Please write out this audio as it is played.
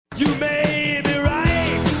You may be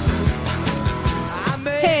right.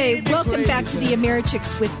 Hey, welcome back to the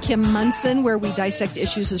Americhicks with Kim Munson, where we dissect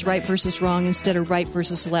issues as right versus wrong instead of right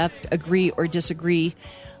versus left, agree or disagree.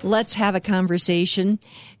 Let's have a conversation.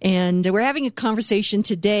 And we're having a conversation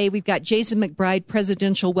today. We've got Jason McBride,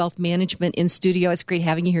 Presidential Wealth Management, in studio. It's great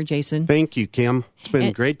having you here, Jason. Thank you, Kim. It's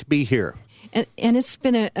been great to be here. And it's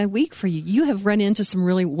been a week for you. You have run into some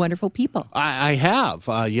really wonderful people. I have.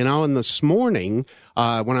 And this morning,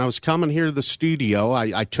 when I was coming here to the studio,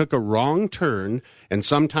 I took a wrong turn. And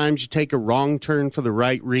sometimes you take a wrong turn for the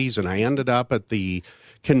right reason. I ended up at the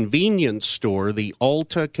convenience store, the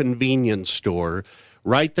Ulta convenience store,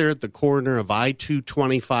 right there at the corner of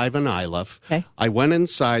I-225 and Iliff. Okay. I went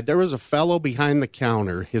inside. There was a fellow behind the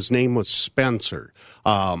counter. His name was Spencer.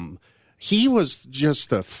 He was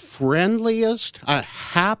just the friendliest,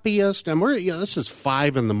 happiest, and this is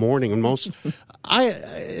 5 a.m, and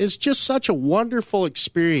it's just such a wonderful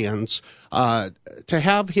experience to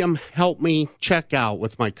have him help me check out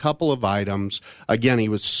with my couple of items. Again, he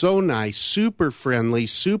was so nice, super friendly,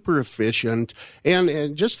 super efficient,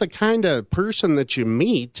 and just the kind of person that you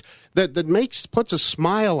meet that puts a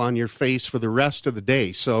smile on your face for the rest of the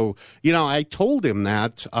day. So, I told him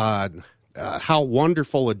that. How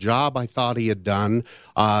wonderful a job I thought he had done.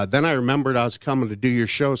 Then I remembered I was coming to do your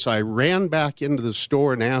show, so I ran back into the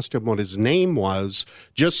store and asked him what his name was,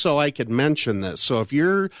 just so I could mention this. So if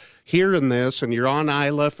you're hearing this and you're on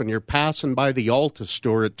Iliff and you're passing by the Ulta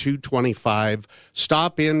store at 225,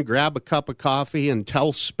 stop in, grab a cup of coffee, and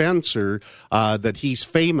tell Spencer that he's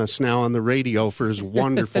famous now on the radio for his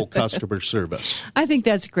wonderful customer service. I think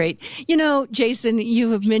that's great. Jason,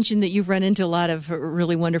 you have mentioned that you've run into a lot of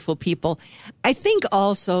really wonderful people. I think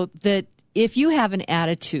also that if you have an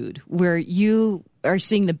attitude where you are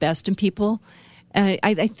seeing the best in people,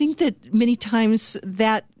 I think that many times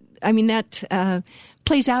that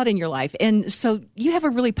plays out in your life. And so you have a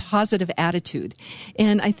really positive attitude.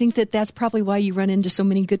 And I think that that's probably why you run into so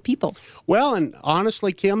many good people. Well, and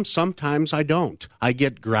honestly, Kim, sometimes I don't. I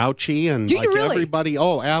get grouchy and do you really? Everybody.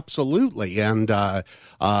 Oh, absolutely. And,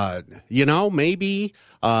 maybe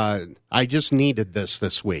I just needed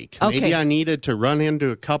this week. Okay. Maybe I needed to run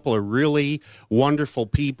into a couple of really wonderful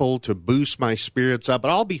people to boost my spirits up.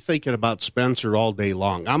 But I'll be thinking about Spencer all day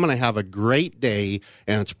long. I'm going to have a great day,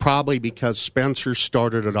 and it's probably because Spencer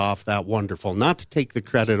started it off that wonderful. Not to take the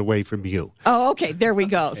credit away from you. Oh, okay. There we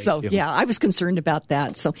go. So, yeah, I was concerned about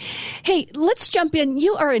that. So, hey, let's jump in.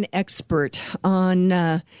 You are an expert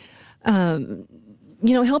on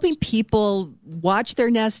helping people watch their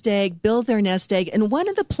nest egg, build their nest egg. And one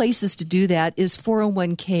of the places to do that is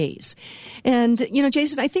 401ks. And,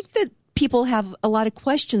 Jason, I think that people have a lot of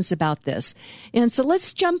questions about this. And so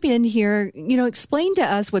let's jump in here, explain to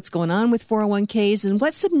us what's going on with 401ks and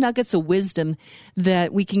what's some nuggets of wisdom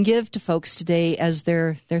that we can give to folks today as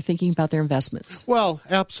they're thinking about their investments. Well,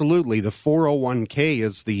 absolutely. The 401k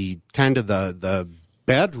is the kind of the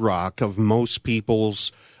bedrock of most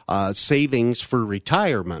people's savings for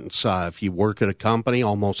retirements. If you work at a company,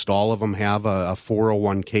 almost all of them have a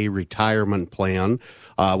 401k retirement plan,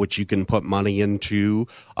 which you can put money into.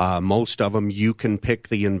 Most of them, you can pick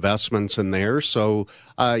the investments in there. So,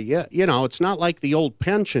 it's not like the old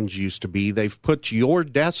pensions used to be. They've put your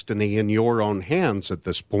destiny in your own hands at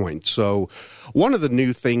this point. So one of the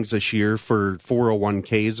new things this year for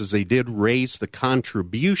 401ks is they did raise the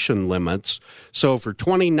contribution limits. So for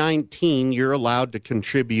 2019, you're allowed to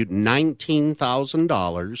contribute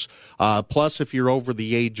 $19,000. Plus, if you're over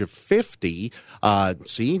the age of 50,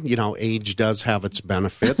 age does have its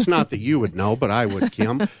benefits. Not that you would know, but I would,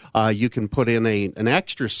 Kim. You can put in an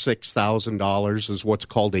extra $6,000 as what's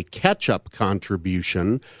called a catch-up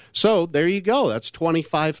contribution. So there you go. That's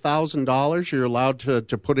 $25,000 you're allowed to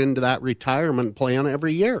put into that retirement plan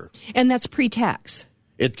every year. And that's pre-tax.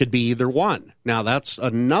 It could be either one. Now, that's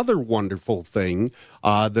another wonderful thing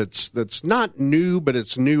that's not new, but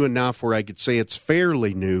it's new enough where I could say it's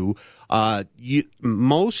fairly new.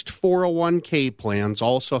 Most 401k plans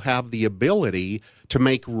also have the ability to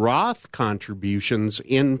make Roth contributions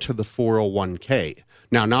into the 401k.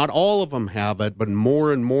 Now, not all of them have it, but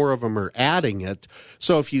more and more of them are adding it.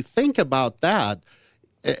 So if you think about that,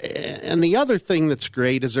 and the other thing that's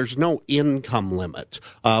great is there's no income limit.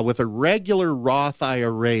 With a regular Roth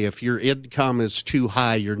IRA, if your income is too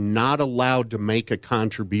high, you're not allowed to make a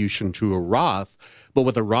contribution to a Roth. But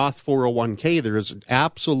with a Roth 401k, there is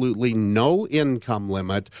absolutely no income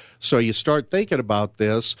limit. So you start thinking about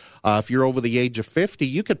this. If you're over the age of 50,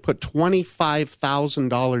 you could put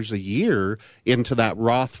 $25,000 a year into that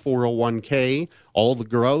Roth 401k. All the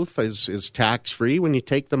growth is tax-free. When you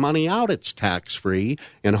take the money out, it's tax-free.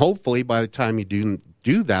 And hopefully by the time you do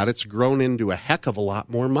do that, it's grown into a heck of a lot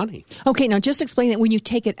more money. Okay, now just explain that when you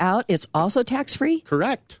take it out, it's also tax-free?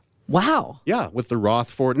 Correct. Wow. Yeah, with the Roth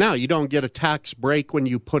for now, you don't get a tax break when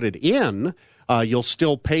you put it in. You'll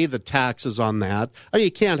still pay the taxes on that. You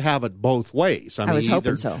can't have it both ways. I was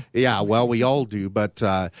hoping so. Yeah, well, we all do, but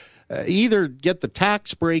either get the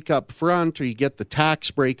tax break up front or you get the tax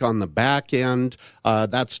break on the back end.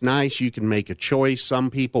 That's nice. You can make a choice. Some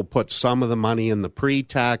people put some of the money in the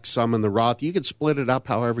pre-tax, some in the Roth. You can split it up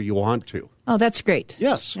however you want to. Oh, that's great.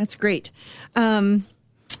 Yes. That's great.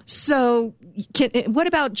 So what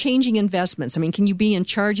about changing investments? I mean, can you be in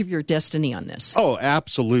charge of your destiny on this? Oh,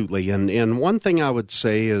 absolutely. And one thing I would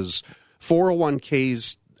say is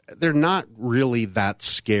 401ks, they're not really that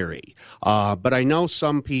scary. But I know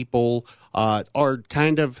some people are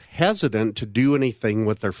kind of hesitant to do anything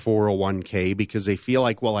with their 401k because they feel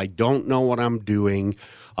like, well, I don't know what I'm doing.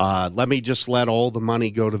 Let me just let all the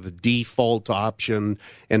money go to the default option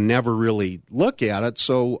and never really look at it.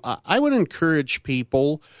 So I would encourage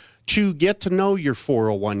people to get to know your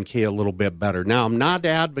 401k a little bit better. Now, I'm not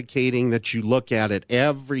advocating that you look at it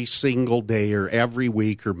every single day or every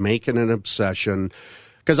week or make it an obsession,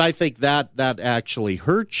 because I think that actually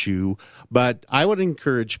hurts you. But I would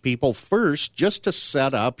encourage people first just to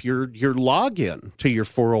set up your login to your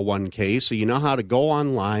 401k so you know how to go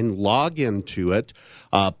online, log into it,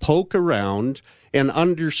 poke around, and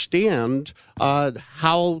understand how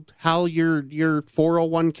your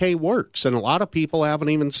 401k works. And a lot of people haven't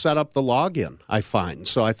even set up the login, I find.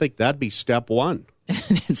 So I think that'd be step one.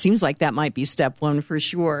 It seems like that might be step one for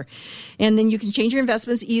sure. And then you can change your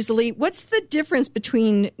investments easily. What's the difference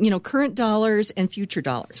between, current dollars and future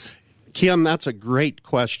dollars? Kim, that's a great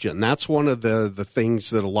question. That's one of the things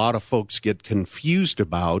that a lot of folks get confused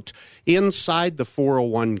about. Inside the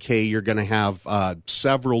 401k, you're going to have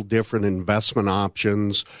several different investment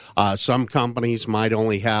options. Some companies might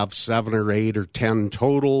only have 7 or 8 or 10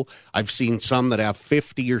 total. I've seen some that have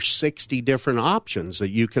 50 or 60 different options that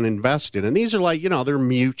you can invest in. And these are like, they're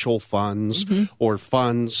mutual funds or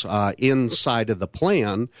funds inside of the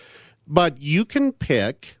plan. But you can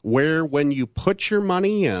pick where, when you put your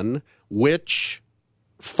money in, which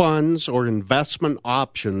funds or investment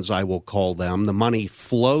options, I will call them, the money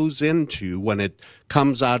flows into when it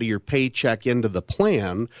comes out of your paycheck into the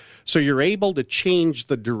plan. So you're able to change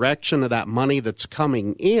the direction of that money that's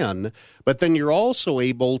coming in, but then you're also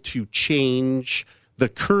able to change the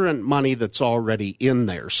current money that's already in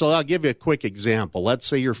there. So I'll give you a quick example. Let's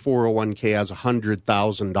say your 401k has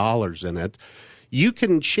 $100,000 in it. You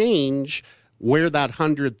can change where that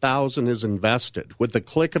 $100,000 is invested. With the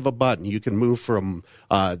click of a button, you can move from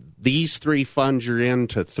these 3 funds you're in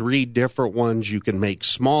to 3 different ones. You can make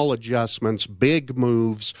small adjustments, big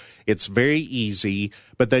moves. It's very easy.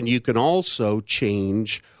 But then you can also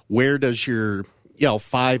change where does your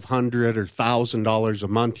 $500 or $1,000 a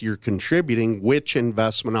month you're contributing, which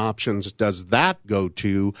investment options does that go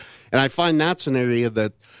to? And I find that's an area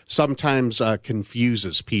that sometimes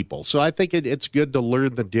confuses people. So I think it's good to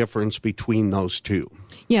learn the difference between those two.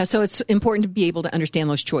 Yeah, so it's important to be able to understand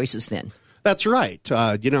those choices then. That's right.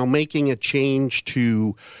 Making a change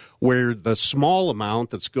to where the small amount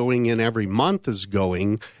that's going in every month is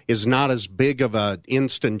going is not as big of an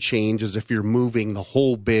instant change as if you're moving the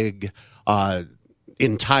whole big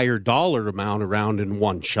entire dollar amount around in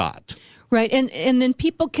one shot. Right, and then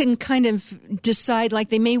people can kind of decide, like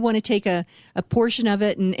they may want to take a portion of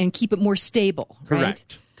it and keep it more stable. Correct.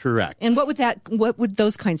 Right? Correct. And what would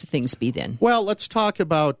those kinds of things be then? Well, let's talk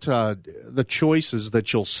about the choices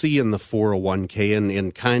that you'll see in the 401k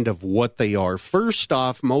and kind of what they are. First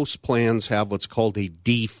off, most plans have what's called a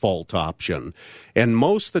default option. And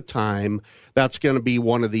most of the time, that's going to be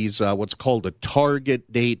one of these what's called a target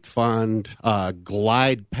date fund,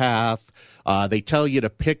 glide path. They tell you to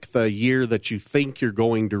pick the year that you think you're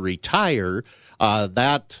going to retire.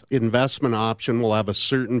 That investment option will have a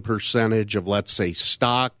certain percentage of, let's say,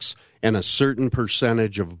 stocks and a certain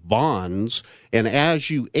percentage of bonds. And as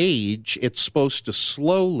you age, it's supposed to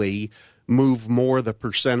slowly move more of the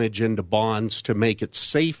percentage into bonds to make it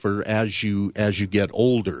safer as you get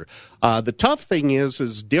older. The tough thing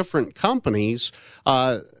is different companies,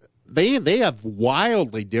 They have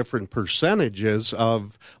wildly different percentages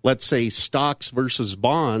of, let's say, stocks versus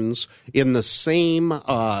bonds in the same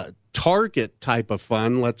target type of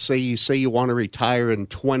fund. Let's say you want to retire in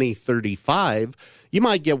 2035. You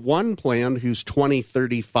might get one plan whose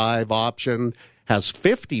 2035 option has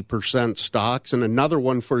 50% stocks, and another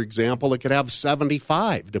one, for example, that could have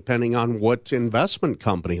 75, depending on what investment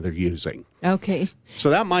company they're using. Okay. So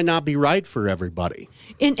that might not be right for everybody.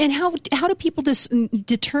 And how do people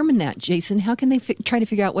determine that, Jason? How can they try to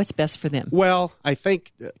figure out what's best for them? Well, I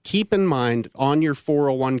think keep in mind on your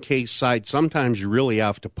 401k site, sometimes you really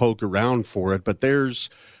have to poke around for it, but there's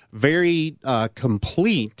very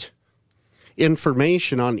complete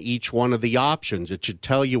information on each one of the options. It should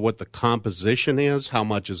tell you what the composition is, how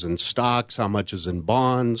much is in stocks, how much is in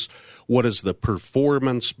bonds, what has the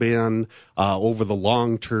performance been over the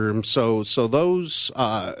long term. So those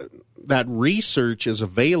that research is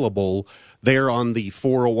available there on the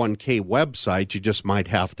 401k website. You just might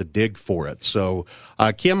have to dig for it. So,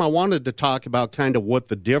 Kim, I wanted to talk about kind of what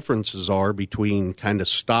the differences are between kind of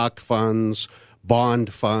stock funds,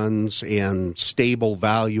 bond funds, and stable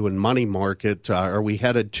value and money market. Are we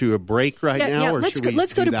headed to a break now? Yeah, or let's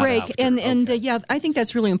go to break. After? And I think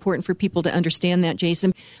that's really important for people to understand that,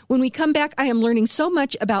 Jason. When we come back, I am learning so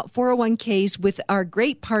much about 401ks with our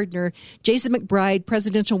great partner, Jason McBride,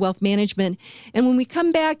 Presidential Wealth Management. And when we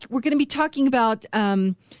come back, we're going to be talking about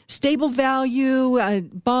stable value,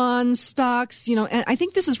 bonds, stocks, and I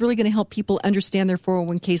think this is really going to help people understand their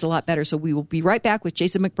 401ks a lot better. So we will be right back with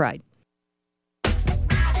Jason McBride.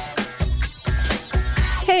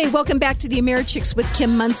 Hey, welcome back to the Americhicks with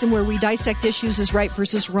Kim Munson, where we dissect issues as right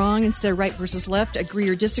versus wrong instead of right versus left, agree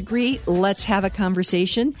or disagree. Let's have a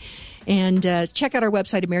conversation. And check out our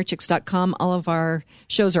website, Americhicks.com. All of our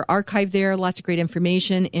shows are archived there. Lots of great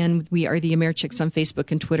information. And we are the Americhicks on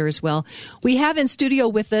Facebook and Twitter as well. We have in studio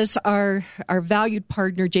with us our valued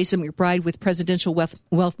partner, Jason McBride with Presidential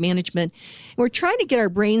Wealth Management. We're trying to get our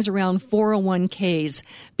brains around 401ks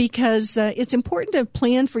because it's important to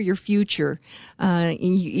plan for your future. You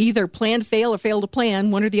either plan to fail or fail to plan,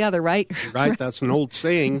 one or the other, right? Right. That's an old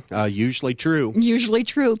saying, usually true. Usually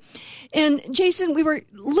true. And Jason, we were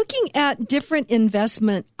looking at different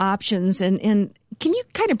investment options, and can you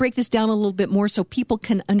kind of break this down a little bit more so people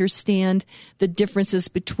can understand the differences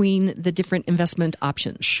between the different investment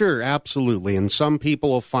options? Sure, absolutely. And some people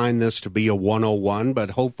will find this to be a 101,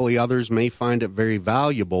 but hopefully others may find it very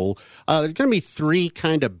valuable. There are going to be three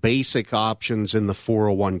kind of basic options in the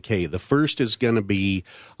 401k. The first is going to be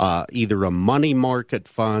either a money market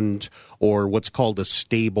fund or what's called a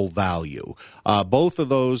stable value. Both of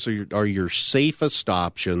those are your safest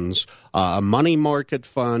options. A money market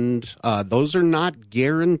fund, those are not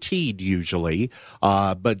guaranteed usually,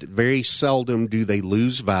 but very seldom do they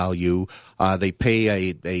lose value. They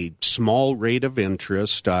pay a small rate of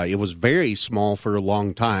interest. It was very small for a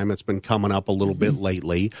long time. It's been coming up a little bit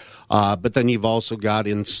lately. But then you've also got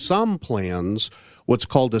in some plans what's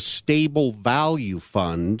called a stable value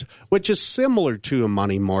fund, which is similar to a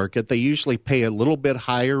money market. They usually pay a little bit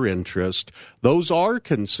higher interest. Those are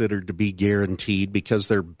considered to be guaranteed because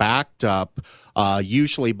they're backed up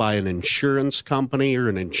usually by an insurance company or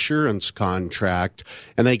an insurance contract,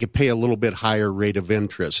 and they could pay a little bit higher rate of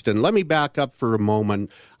interest. And let me back up for a moment.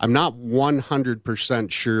 I'm not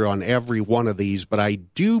 100% sure on every one of these, but I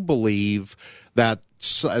do believe that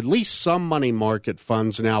at least some money market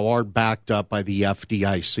funds now are backed up by the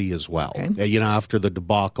FDIC as well. Okay. After the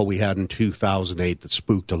debacle we had in 2008 that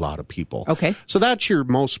spooked a lot of people. Okay. So that's your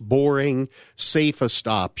most boring, safest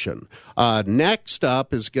option. Next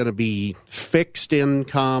up is going to be fixed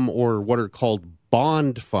income or what are called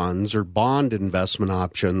bond funds or bond investment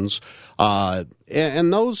options.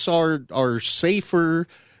 And those are safer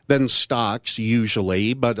than stocks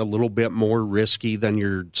usually, but a little bit more risky than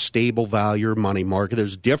your stable value or money market.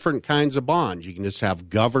 There's different kinds of bonds. You can just have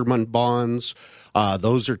government bonds.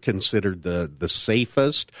 Those are considered the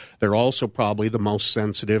safest. They're also probably the most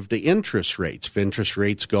sensitive to interest rates. If interest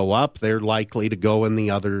rates go up, they're likely to go in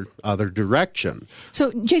the other direction.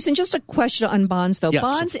 So, Jason, just a question on bonds, though. Yes,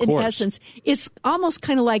 bonds, of in course. essence, is almost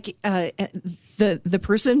kind of like the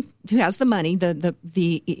person who has the money,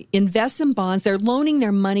 the invests in bonds. They're loaning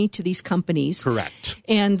their money to these companies. Correct.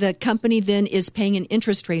 And the company then is paying an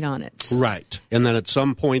interest rate on it. Right. And then at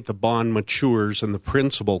some point the bond matures and the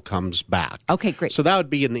principal comes back. Okay, great. So that would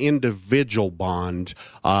be an individual bond.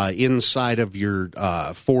 Inside of your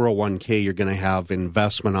 401k, you're going to have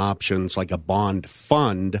investment options like a bond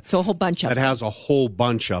fund. So a whole bunch of them. That has a whole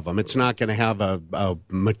bunch of them. It's not going to have a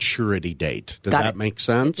maturity date. Does that make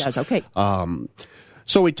sense? It does, okay.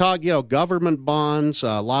 So we talk, government bonds.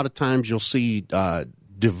 A lot of times you'll see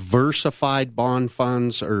diversified bond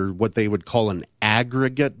funds, or what they would call an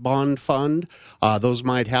aggregate bond fund. Those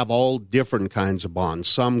might have all different kinds of bonds,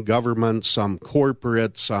 some government, some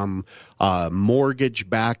corporate, some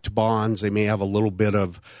mortgage-backed bonds. They may have a little bit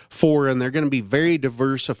of foreign. They're going to be very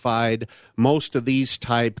diversified. Most of these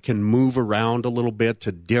type can move around a little bit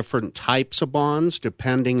to different types of bonds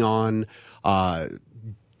depending on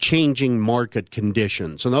changing market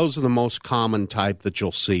conditions. And those are the most common type that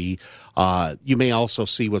you'll see. You may also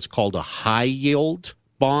see what's called a high-yield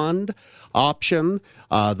bond option.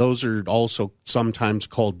 Those are also sometimes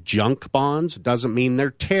called junk bonds. It doesn't mean they're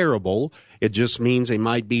terrible. It just means they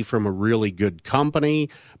might be from a really good company,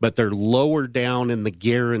 but they're lower down in the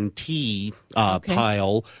guarantee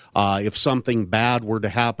pile. If something bad were to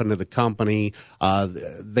happen to the company,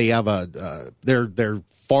 they have they're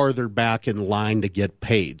farther back in line to get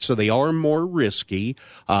paid. So they are more risky.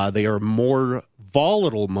 They are more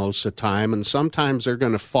volatile most of the time, and sometimes they're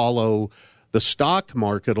going to follow the stock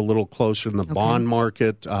market a little closer than the bond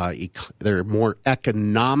market. They're more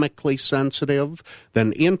economically sensitive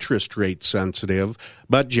than interest rate sensitive,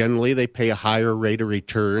 but generally they pay a higher rate of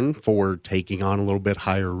return for taking on a little bit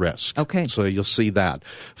higher risk. Okay. So you'll see that.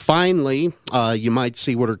 Finally, you might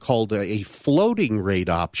see what are called a floating rate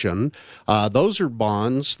option. Those are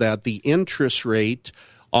bonds that the interest rate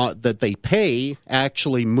that they pay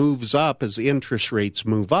actually moves up as interest rates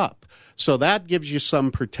move up. So that gives you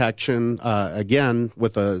some protection. Again,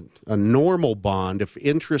 with a normal bond, if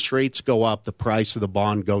interest rates go up, the price of the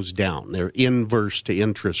bond goes down. They're inverse to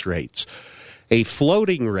interest rates. A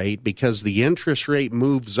floating rate, because the interest rate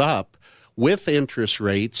moves up with interest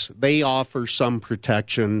rates, they offer some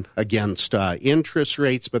protection against interest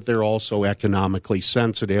rates, but they're also economically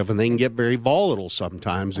sensitive, and they can get very volatile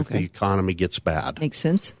sometimes if the economy gets bad. Makes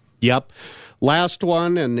sense. Yep. Last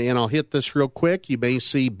one, and I'll hit this real quick. You may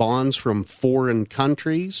see bonds from foreign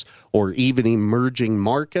countries or even emerging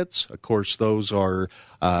markets. Of course, those are,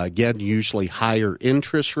 again, usually higher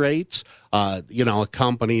interest rates,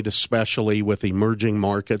 accompanied especially with emerging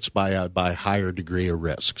markets by a higher degree of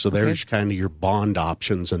risk. So there's kind of your bond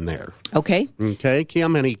options in there. Okay. Okay,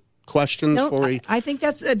 Kim, any questions for you? I think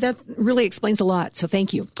that really explains a lot, so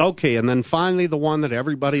thank you. Okay, and then finally the one that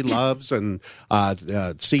everybody loves and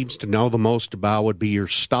seems to know the most about would be your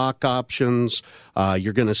stock options.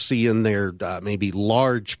 You're going to see in there maybe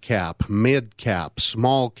large cap, mid cap,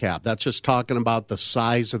 small cap. That's just talking about the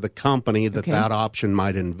size of the company that option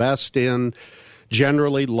might invest in.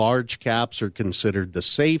 Generally, large caps are considered the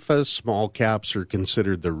safest. Small caps are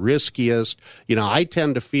considered the riskiest. I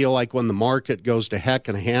tend to feel like when the market goes to heck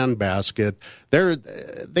in a handbasket,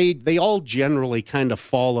 they all generally kind of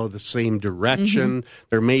follow the same direction.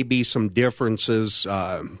 There may be some differences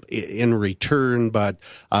in return, but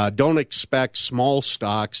don't expect small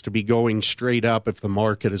stocks to be going straight up if the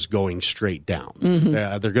market is going straight down.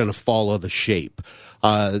 They're going to follow the shape.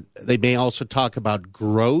 They may also talk about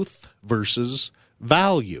growth versus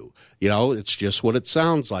value. It's just what it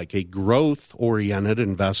sounds like. A growth-oriented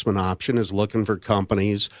investment option is looking for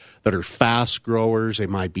companies that are fast growers. They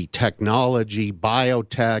might be technology,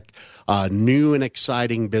 biotech, new and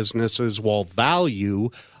exciting businesses, while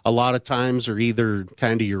value a lot of times are either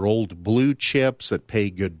kind of your old blue chips that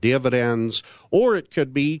pay good dividends, or it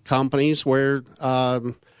could be companies where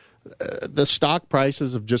the stock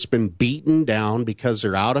prices have just been beaten down because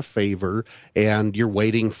they're out of favor, and you're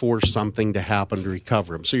waiting for something to happen to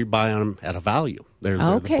recover them. So you're buying them at a value. They're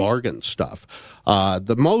the bargain stuff.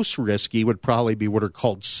 The most risky would probably be what are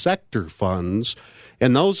called sector funds,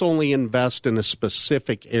 and those only invest in a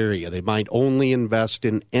specific area. They might only invest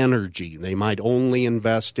in energy. They might only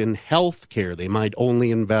invest in healthcare. They might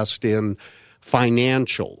only invest in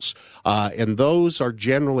financials. And those are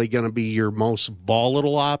generally going to be your most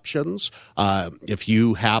volatile options. If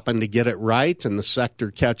you happen to get it right and the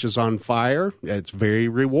sector catches on fire, it's very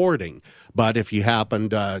rewarding. But if you happen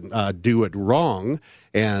to do it wrong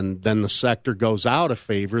and then the sector goes out of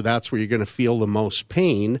favor, that's where you're going to feel the most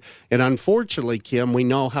pain. And unfortunately, Kim, we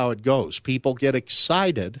know how it goes. People get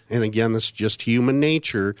excited, and again, this is just human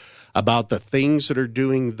nature, about the things that are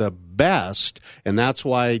doing the best. And that's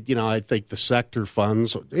why, I think the sector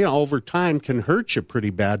funds, over time can hurt you pretty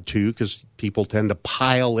bad too, because people tend to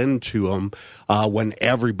pile into them when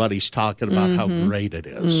everybody's talking about how great it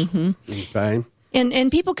is. Okay?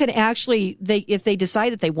 And people can actually, if they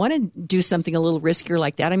decide that they want to do something a little riskier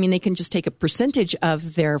like that, I mean, they can just take a percentage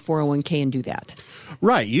of their 401k and do that.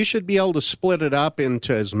 Right. You should be able to split it up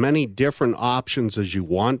into as many different options as you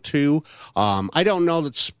want to. I don't know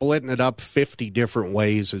that splitting it up 50 different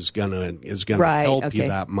ways is gonna help you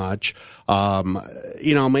that much.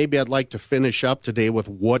 Maybe I'd like to finish up today with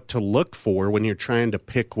what to look for when you're trying to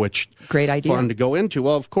pick which fund to go into.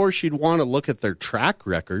 Well, of course, you'd want to look at their track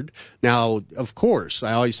record. Now, of course,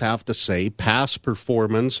 I always have to say past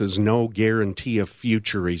performance is no guarantee of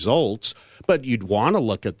future results. But you'd want to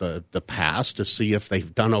look at the past to see if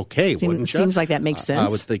they've done okay, wouldn't you? Seems like that makes sense. I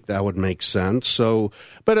would think that would make sense. So,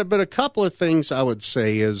 but a couple of things I would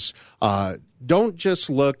say is don't just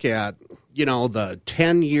look at, the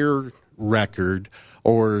 10-year record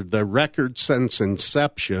or the record since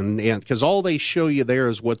inception, because all they show you there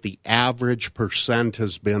is what the average percent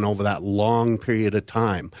has been over that long period of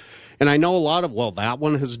time. And I know a lot of, that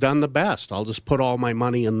one has done the best. I'll just put all my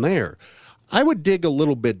money in there. I would dig a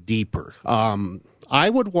little bit deeper. I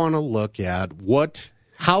would want to look at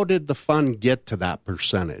how did the fund get to that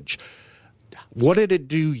percentage? What did it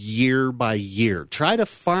do year by year? Try to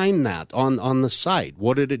find that on the site.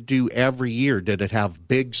 What did it do every year? Did it have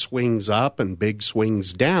big swings up and big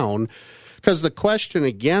swings down? Because the question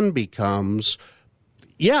again becomes,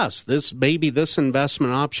 yes, this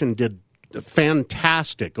investment option did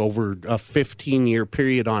fantastic over a 15-year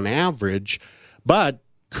period on average, but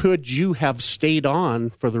could you have stayed on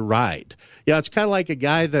for the ride? Yeah, it's kind of like a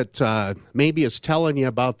guy that maybe is telling you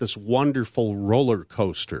about this wonderful roller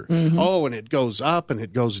coaster. Mm-hmm. Oh, and it goes up and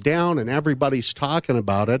it goes down and everybody's talking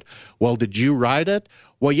about it. Well, did you ride it?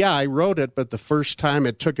 Well, yeah, I rode it, but the first time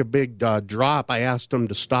it took a big drop, I asked him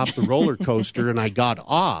to stop the roller coaster and I got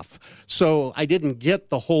off. So I didn't get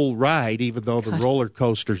the whole ride, even though the roller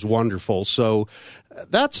coaster's wonderful. So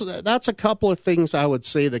that's a couple of things I would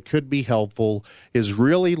say that could be helpful, is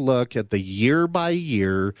really look at the year by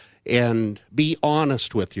year and be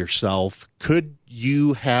honest with yourself. Could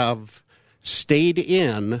you have stayed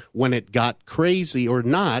in when it got crazy or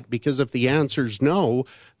not? Because if the answer is no,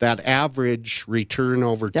 that average return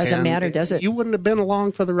over 10 doesn't matter, does it? You wouldn't have been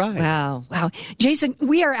along for the ride. Wow. Jason,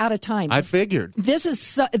 we are out of time. I figured. This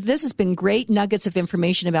has been great nuggets of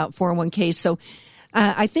information about 401ks. So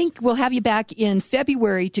I think we'll have you back in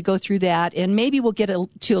February to go through that, and maybe we'll get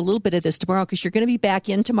to a little bit of this tomorrow because you're going to be back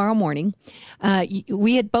in tomorrow morning.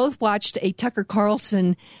 We had both watched a Tucker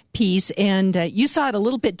Carlson piece, and you saw it a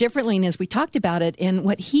little bit differently as we talked about it, and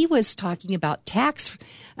what he was talking about taxing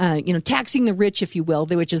the rich, if you will,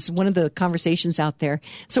 which is one of the conversations out there.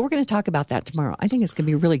 So we're going to talk about that tomorrow. I think it's going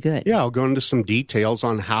to be really good. Yeah, I'll go into some details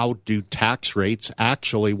on how do tax rates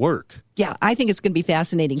actually work. Yeah, I think it's going to be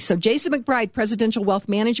fascinating. So Jason McBride, Presidential Wealth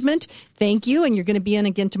Management, thank you. And you're going to be in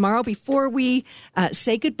again tomorrow. Before we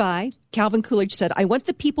say goodbye, Calvin Coolidge said, I want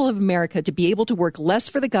the people of America to be able to work less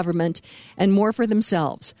for the government and more for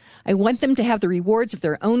themselves. I want them to have the rewards of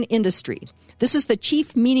their own industry. This is the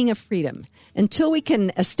chief meaning of freedom. Until we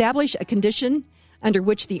can establish a condition under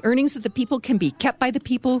which the earnings of the people can be kept by the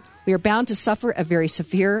people, we are bound to suffer a very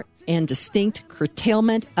severe and distinct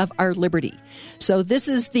curtailment of our liberty. So this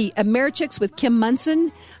is the Americhicks with Kim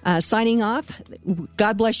Munson signing off.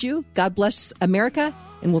 God bless you. God bless America.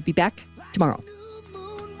 And we'll be back tomorrow.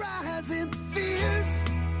 Moon rising fierce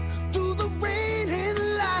through the rain and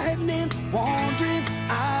lightning, wandering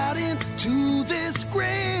out into this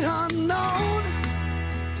great unknown.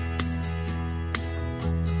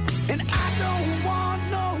 And I don't